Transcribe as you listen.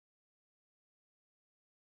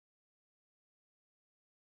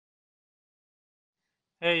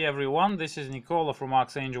Hey everyone, this is Nicola from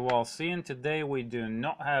ArxangelRC, and today we do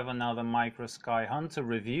not have another Micro SkyHunter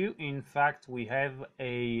review. In fact, we have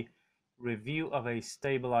a review of a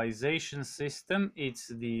stabilization system. It's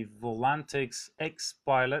the Volantex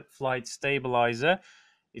Xpilot flight stabilizer.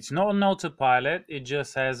 It's not an autopilot, it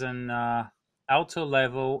just has an auto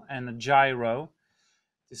level and a gyro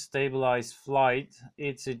to stabilize flight.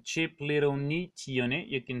 It's a cheap little neat unit.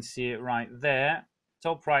 You can see it right there.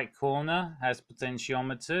 Top right corner has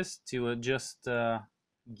potentiometers to adjust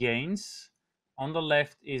gains. On the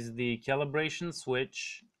left is the calibration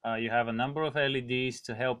switch. You have a number of LEDs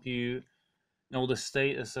to help you know the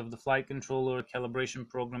status of the flight controller, calibration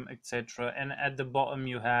program, etc. And at the bottom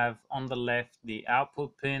you have on the left the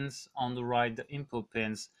output pins, on the right the input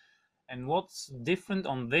pins. And what's different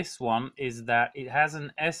on this one is that it has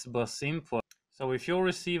an SBUS input. So if your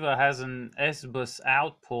receiver has an SBUS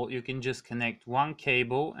output, you can just connect one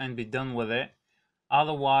cable and be done with it.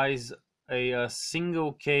 Otherwise, a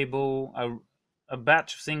single cable, a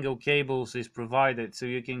batch of single cables is provided, so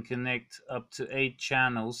you can connect up to 8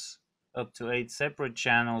 channels, up to 8 separate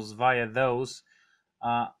channels via those.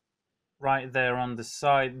 Right there on the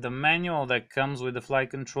side. The manual that comes with the flight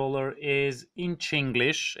controller is in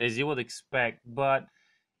Chinglish, as you would expect, but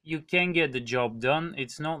you can get the job done.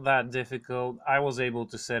 It's not that difficult. I was able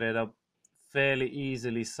to set it up fairly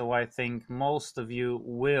easily, so I think most of you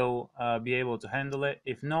will be able to handle it.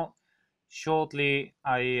 If not, shortly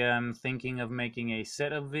I am thinking of making a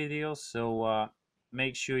setup video, so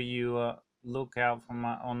make sure you look out for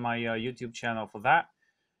on my YouTube channel for that.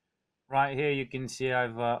 Right here you can see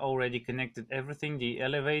I've already connected everything. The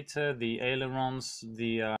elevator, the ailerons,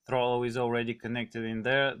 the throttle is already connected in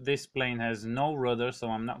there. This plane has no rudder, so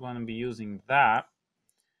I'm not going to be using that.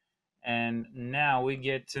 And now we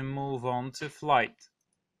get to move on to flight.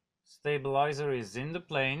 Stabilizer is in the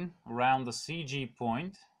plane around the CG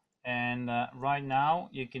point, and right now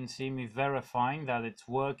you can see me verifying that it's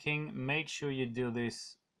working. Make sure you do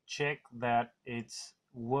this check that it's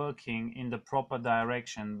working in the proper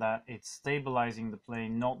direction, that it's stabilizing the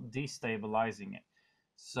plane, not destabilizing it.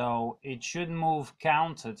 So it should move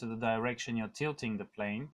counter to the direction you're tilting the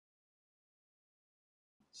plane.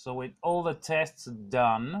 So with all the tests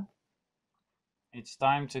done, it's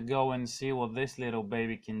time to go and see what this little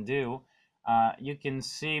baby can do. You can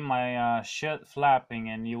see my shirt flapping,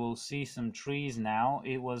 and you will see some trees now.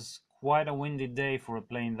 It was quite a windy day for a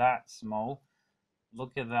plane that small.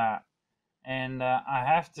 Look at that. And I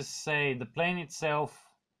have to say, the plane itself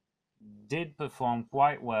did perform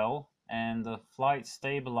quite well, and the flight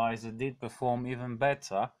stabilizer did perform even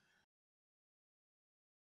better.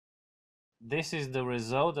 This is the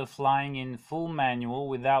result of flying in full manual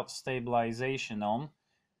without stabilization on.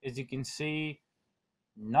 As you can see,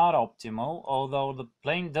 not optimal, although the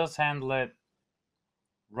plane does handle it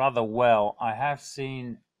rather well. I have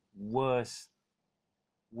seen worse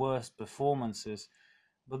performances,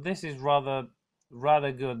 but this is rather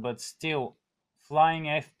good. But still, flying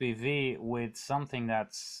FPV with something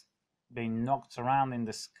that's been knocked around in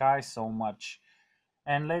the sky so much,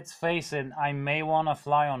 and let's face it, I may want to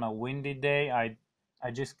fly on a windy day.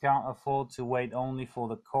 I just can't afford to wait only for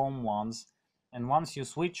the calm ones. And once you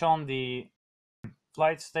switch on the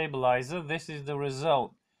flight stabilizer, this is the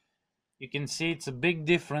result. You can see it's a big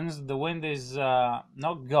difference. The wind is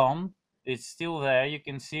not gone, it's still there. You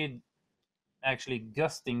can see it actually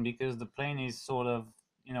gusting because the plane is sort of,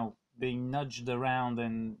 you know, being nudged around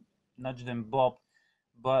and bobbed.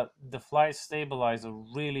 But the flight stabilizer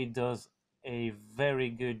really does a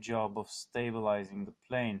very good job of stabilizing the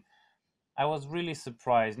plane. I was really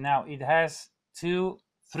surprised. Now it has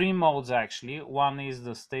three modes actually. One is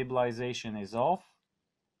the stabilization is off,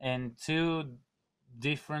 and two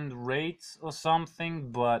different rates or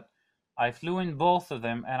something, but I flew in both of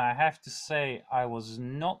them, and I have to say I was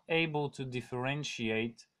not able to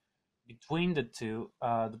differentiate between the two.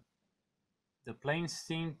 The planes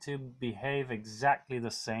seem to behave exactly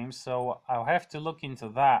the same, so I'll have to look into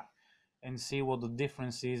that and see what the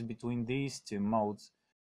difference is between these two modes.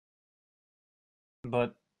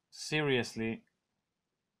 But seriously,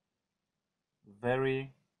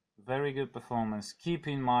 very good performance. Keep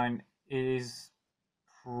in mind it is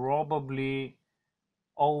probably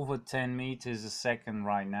over 10 meters a second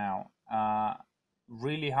right now.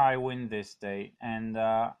 Really high wind this day, and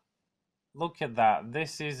look at that.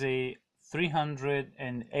 This is a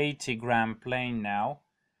 380 gram plane now,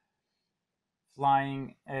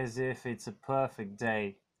 flying as if it's a perfect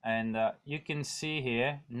day. And you can see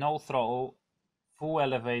here, no throttle, full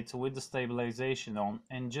elevator with the stabilization on,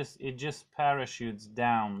 and it just parachutes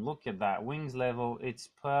down. Look at that, wings level, it's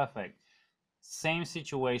perfect. Same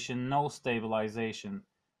situation, no stabilization.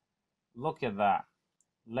 Look at that,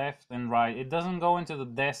 left and right. It doesn't go into the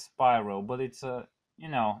death spiral, but it's a, you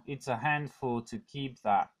know, it's a handful to keep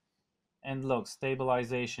that. And look,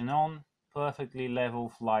 stabilization on, perfectly level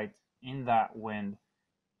flight in that wind,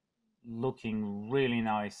 looking really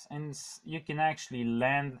nice. And you can actually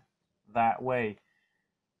land that way.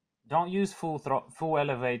 Don't use full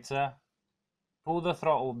elevator, pull the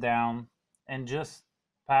throttle down and just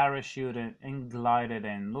parachute it and glide it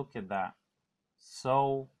in. Look at that,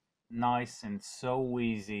 so nice and so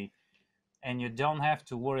easy. And you don't have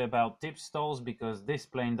to worry about tip stalls because this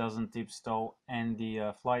plane doesn't tip stall, and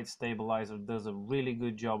the flight stabilizer does a really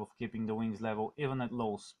good job of keeping the wings level even at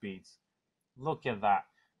low speeds. Look at that.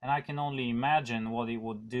 And I can only imagine what it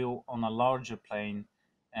would do on a larger plane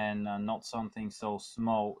and not something so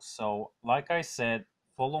small. So like I said,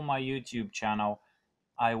 follow my YouTube channel.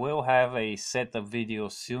 I will have a set of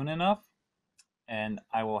videos soon enough, and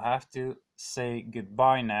I will have to say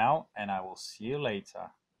goodbye now, and I will see you later.